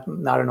Testament. I'm like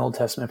not an Old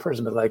Testament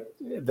person, but like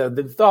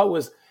the thought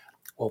was,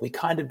 well, we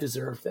kind of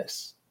deserve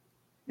this.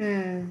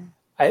 I'm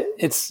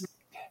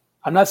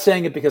not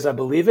saying it because I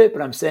believe it,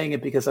 but I'm saying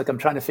it because like I'm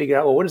trying to figure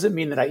out, well, what does it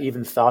mean that I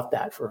even thought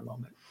that for a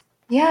moment?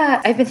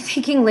 Yeah, I've been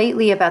thinking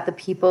lately about the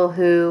people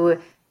who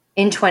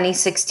in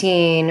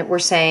 2016 were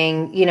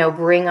saying,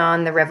 bring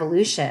on the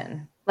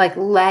revolution. like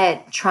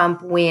let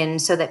Trump win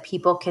so that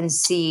people can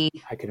see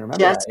I can remember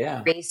just that.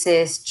 Yeah.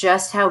 racist,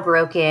 just how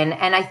broken.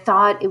 And I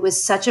thought it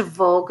was such a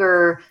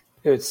vulgar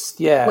way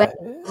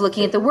of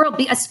looking at the world,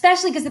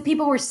 especially because the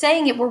people who were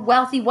saying it were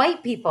wealthy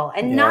white people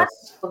and not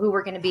people who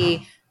were going to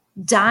be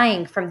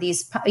dying from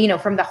these,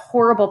 from the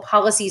horrible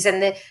policies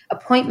and the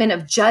appointment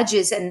of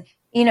judges and,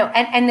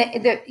 and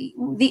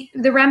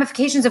the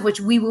ramifications of which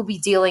we will be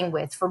dealing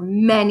with for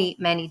many,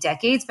 many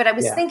decades. But I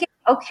was thinking,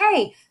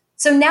 okay,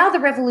 so now the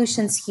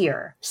revolution's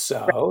here.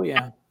 So,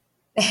 yeah.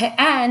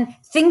 And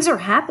things are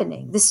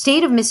happening. The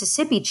state of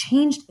Mississippi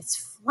changed its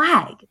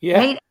flag,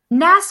 right?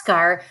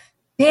 NASCAR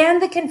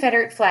banned the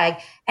Confederate flag,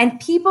 and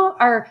people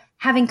are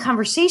having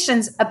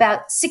conversations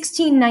about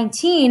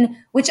 1619,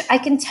 which I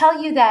can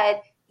tell you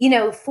that,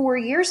 4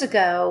 years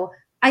ago,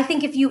 I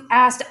think if you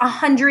asked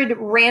 100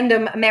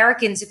 random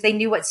Americans if they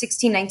knew what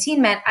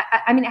 1619 meant,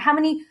 I mean, how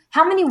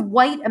many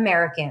white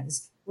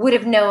Americans would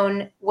have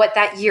known what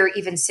that year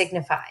even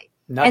signified?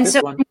 Now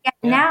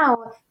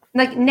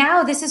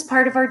this is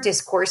part of our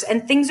discourse,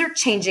 and things are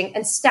changing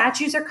and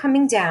statues are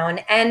coming down,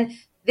 and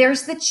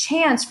there's the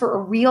chance for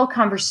a real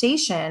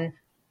conversation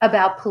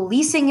about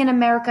policing in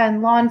America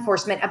and law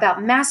enforcement,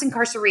 about mass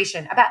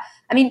incarceration,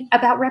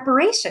 about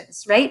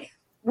reparations, right?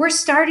 We're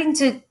starting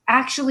to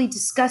actually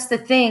discuss the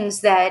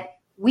things that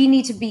we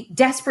need to be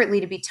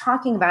desperately to be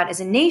talking about as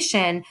a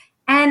nation.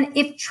 And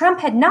if Trump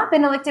had not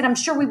been elected, I'm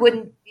sure we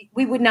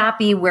would not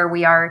be where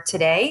we are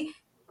today.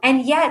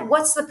 And yet,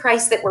 what's the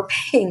price that we're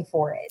paying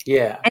for it?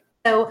 Yeah. And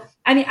so,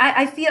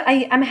 I feel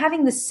I'm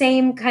having the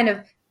same kind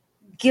of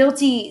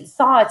guilty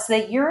thoughts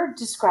that you're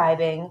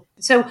describing.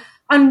 So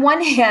on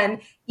one hand,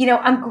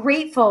 I'm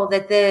grateful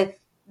that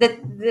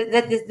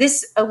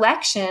this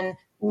election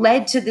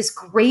led to this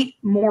great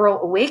moral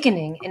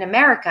awakening in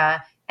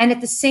America. And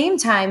at the same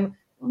time,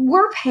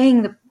 we're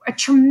paying a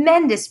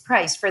tremendous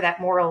price for that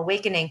moral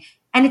awakening.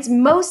 And it's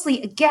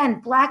mostly,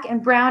 again, Black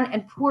and brown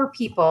and poor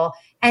people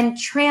and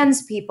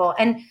trans people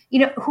and,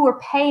 who are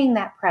paying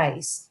that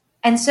price.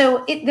 And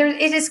so it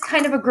is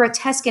kind of a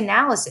grotesque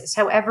analysis,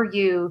 however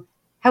you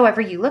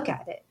look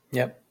at it.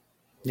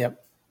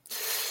 Yep.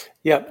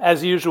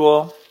 As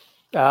usual,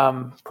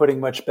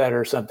 putting much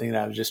better something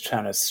that I was just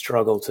trying to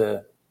struggle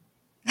to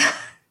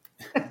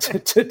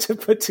to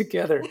put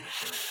together.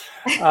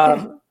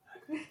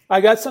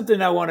 I got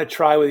something I want to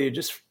try with you.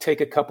 Just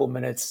take a couple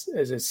minutes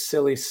as a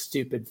silly,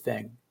 stupid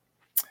thing,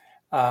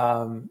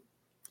 and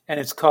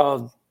it's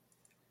called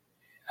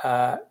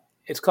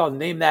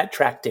Name That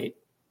Track Date.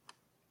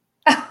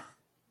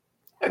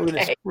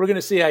 Okay. We're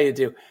gonna see how you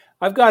do.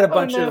 I've got a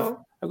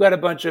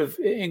bunch of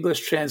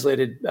English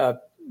translated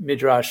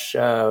midrash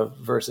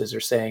verses or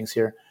sayings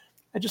here.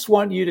 I just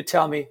want you to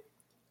tell me,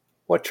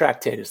 what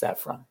tractate is that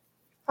from?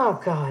 Oh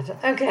God.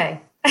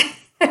 Okay.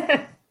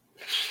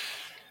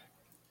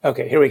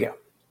 Okay, here we go.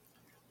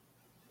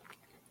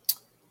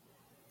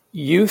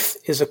 Youth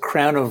is a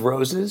crown of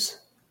roses.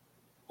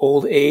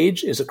 Old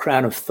age is a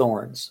crown of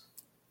thorns.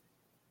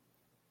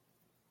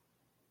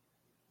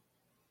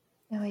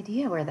 No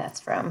idea where that's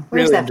from.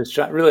 I'm just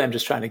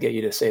trying to get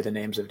you to say the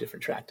names of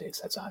different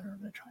tractates. That's all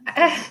I'm trying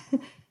to do.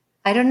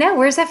 I don't know.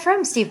 Where's that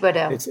from, Steve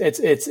Bodo? It's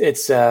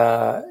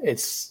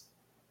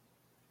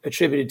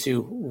attributed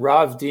to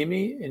Rav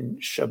Dimi in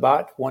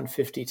Shabbat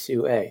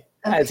 152a.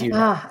 Okay. As you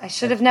know. I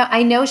should have known.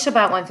 I know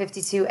Shabbat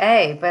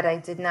 152a, but I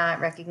did not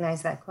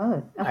recognize that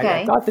quote.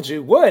 Okay. I thought that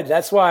you would.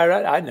 That's why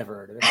I'd never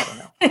heard of it. I don't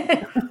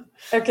know.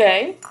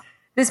 Okay.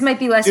 This might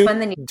be less fun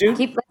than you.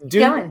 Keep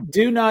going.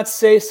 Do not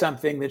say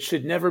something that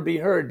should never be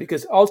heard,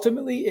 because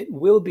ultimately it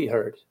will be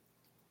heard.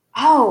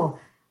 Oh,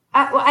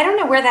 I don't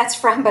know where that's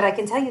from, but I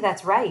can tell you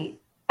that's right.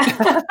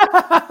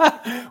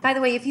 By the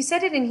way, if you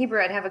said it in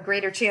Hebrew, I'd have a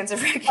greater chance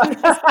of recognizing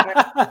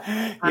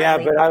it. Yeah,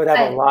 but I would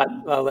have a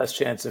lot less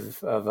chance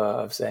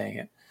of saying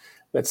it.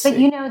 But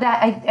you know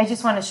that I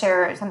just want to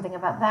share something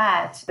about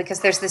that,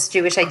 because there's this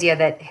Jewish idea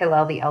that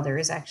Hillel the Elder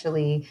is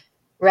actually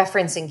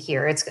referencing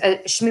here. It's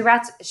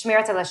shmirat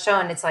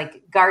halashon. It's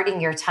like guarding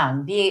your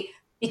tongue. Be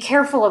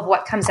careful of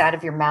what comes out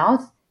of your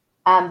mouth,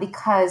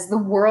 because the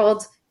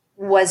world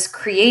was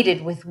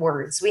created with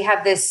words. We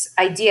have this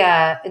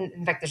idea.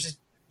 In fact, there's a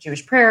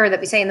Jewish prayer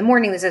that we say in the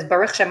morning that says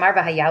Baruch Shamar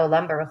v'haya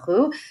olam baruch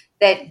hu,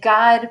 that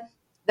God,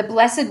 the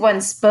Blessed One,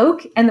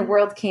 spoke and the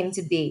world came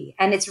to be.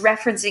 And it's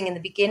referencing in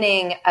the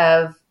beginning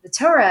of the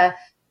Torah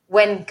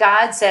when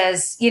God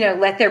says,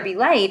 let there be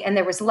light, and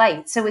there was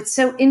light. So it's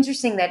so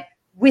interesting that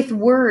with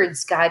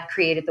words, God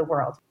created the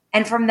world.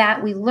 And from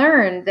that, we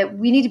learn that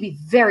we need to be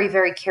very,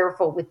 very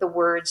careful with the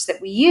words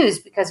that we use,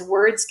 because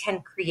words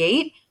can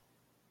create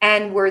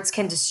and words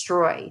can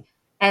destroy.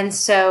 And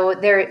so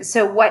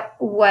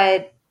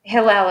what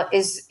Hillel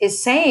is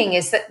saying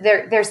is that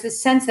there's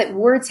this sense that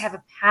words have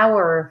a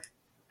power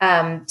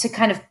to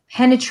kind of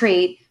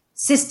penetrate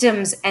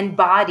systems and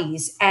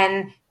bodies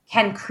and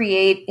can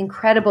create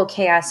incredible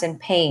chaos and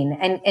pain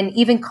and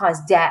even cause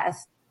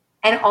death,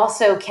 and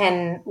also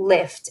can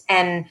lift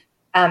and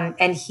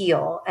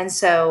heal. And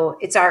so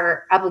it's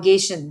our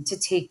obligation to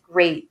take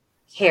great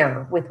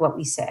care with what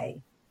we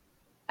say.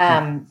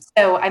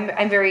 So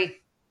I'm very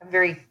I'm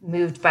very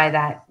moved by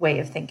that way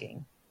of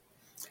thinking.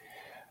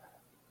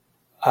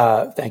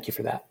 Thank you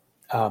for that.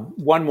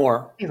 One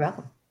more. You're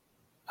welcome.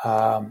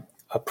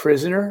 A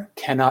prisoner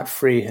cannot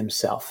free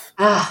himself.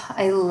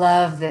 I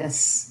love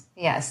this.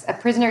 Yes, a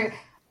prisoner.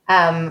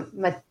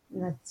 But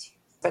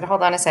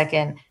hold on a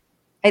second.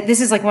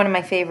 This is like one of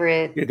my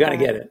favorite. You're going to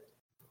get it.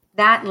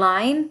 That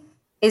line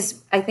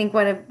is, I think,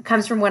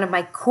 comes from one of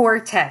my core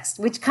texts,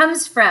 which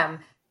comes from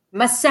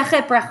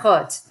Masechet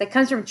Brachot, that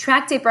comes from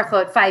Tractate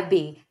Brachot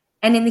 5b.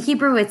 And in the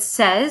Hebrew, it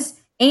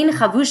says, Ein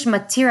chavush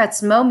matir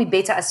atzmo mi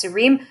beit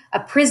ha'asurim, a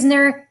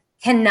prisoner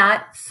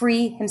cannot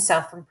free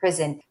himself from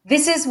prison.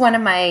 This is one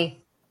of my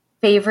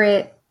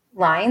favorite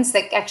lines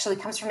that actually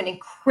comes from an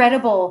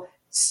incredible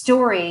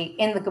story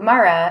in the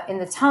Gemara, in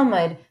the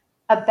Talmud,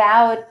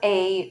 about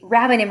a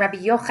rabbi named Rabbi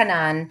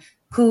Yochanan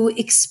who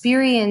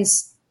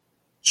experienced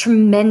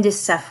tremendous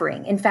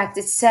suffering. In fact,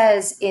 it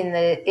says in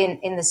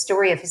the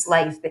story of his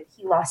life that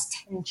he lost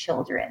 10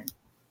 children.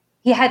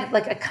 He had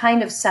like a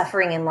kind of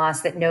suffering and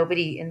loss that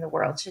nobody in the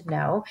world should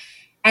know.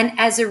 And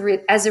as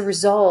a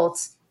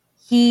result,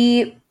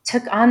 he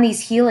took on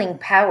these healing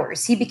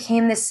powers. He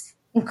became this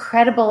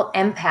incredible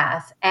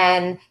empath,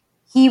 and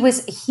he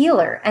was a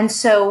healer. And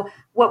so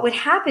what would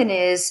happen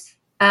is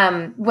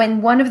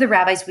when one of the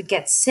rabbis would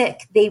get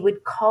sick, they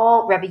would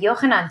call Rabbi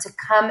Yochanan to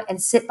come and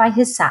sit by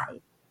his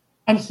side.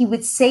 And he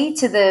would say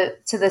to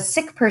the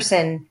sick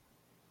person,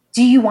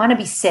 do you want to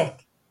be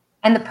sick?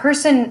 And the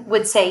person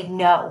would say,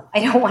 no, I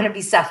don't want to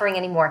be suffering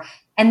anymore.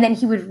 And then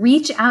he would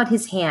reach out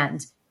his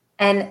hand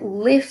and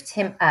lift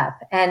him up.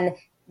 And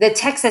the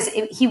text says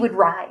he would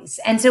rise.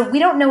 And so we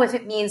don't know if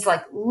it means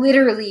like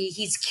literally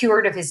he's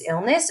cured of his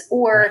illness,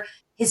 or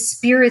his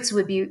spirits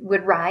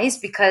would rise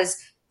because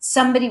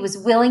somebody was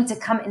willing to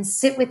come and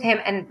sit with him,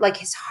 and like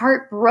his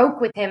heart broke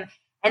with him.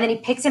 And then he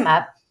picks him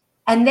up.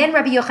 And then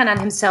Rabbi Yochanan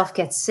himself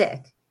gets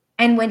sick.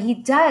 And when he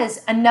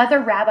does, another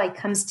rabbi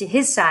comes to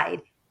his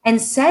side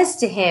and says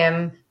to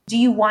him, do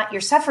you want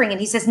your suffering? And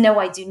he says, no,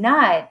 I do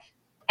not.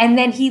 And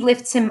then he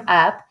lifts him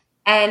up,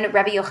 and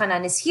Rabbi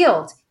Yochanan is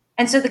healed.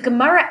 And so the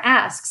Gemara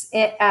asks,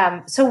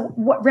 Rabbi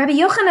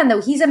Yochanan,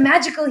 though, he's a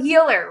magical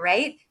healer,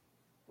 right?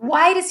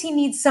 Why does he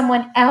need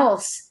someone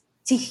else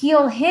to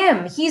heal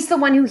him? He's the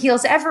one who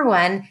heals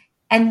everyone.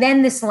 And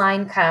then this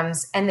line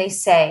comes, and they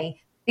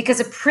say, because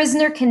a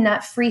prisoner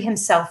cannot free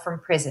himself from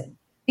prison.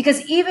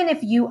 Because even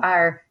if you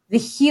are the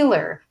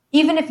healer,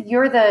 even if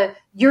you're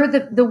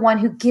the one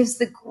who gives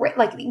the great,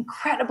 like the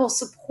incredible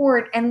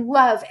support and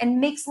love and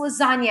makes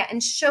lasagna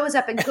and shows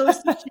up and goes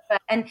to Shiva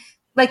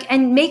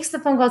and makes the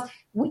phone calls,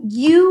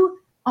 you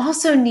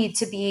also need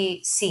to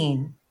be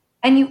seen,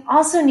 and you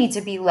also need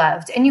to be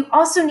loved, and you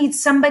also need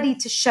somebody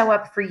to show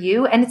up for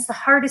you. And it's the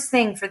hardest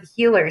thing for the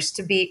healers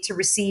to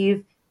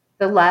receive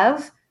the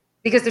love,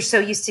 because they're so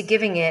used to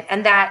giving it.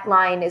 And that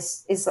line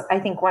is I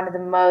think one of the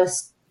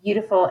most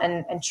beautiful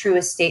and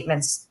truest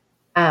statements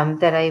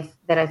that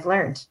I've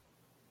learned.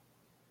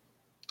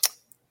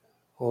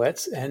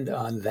 Let's end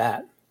on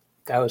that.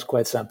 That was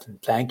quite something.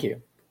 Thank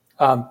you.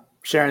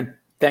 Sharon,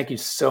 thank you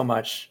so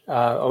much.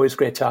 Always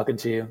great talking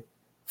to you.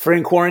 For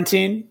In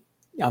Quarantine,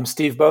 I'm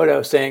Steve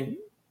Bodo saying,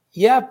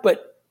 yeah,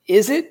 but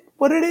is it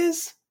what it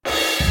is?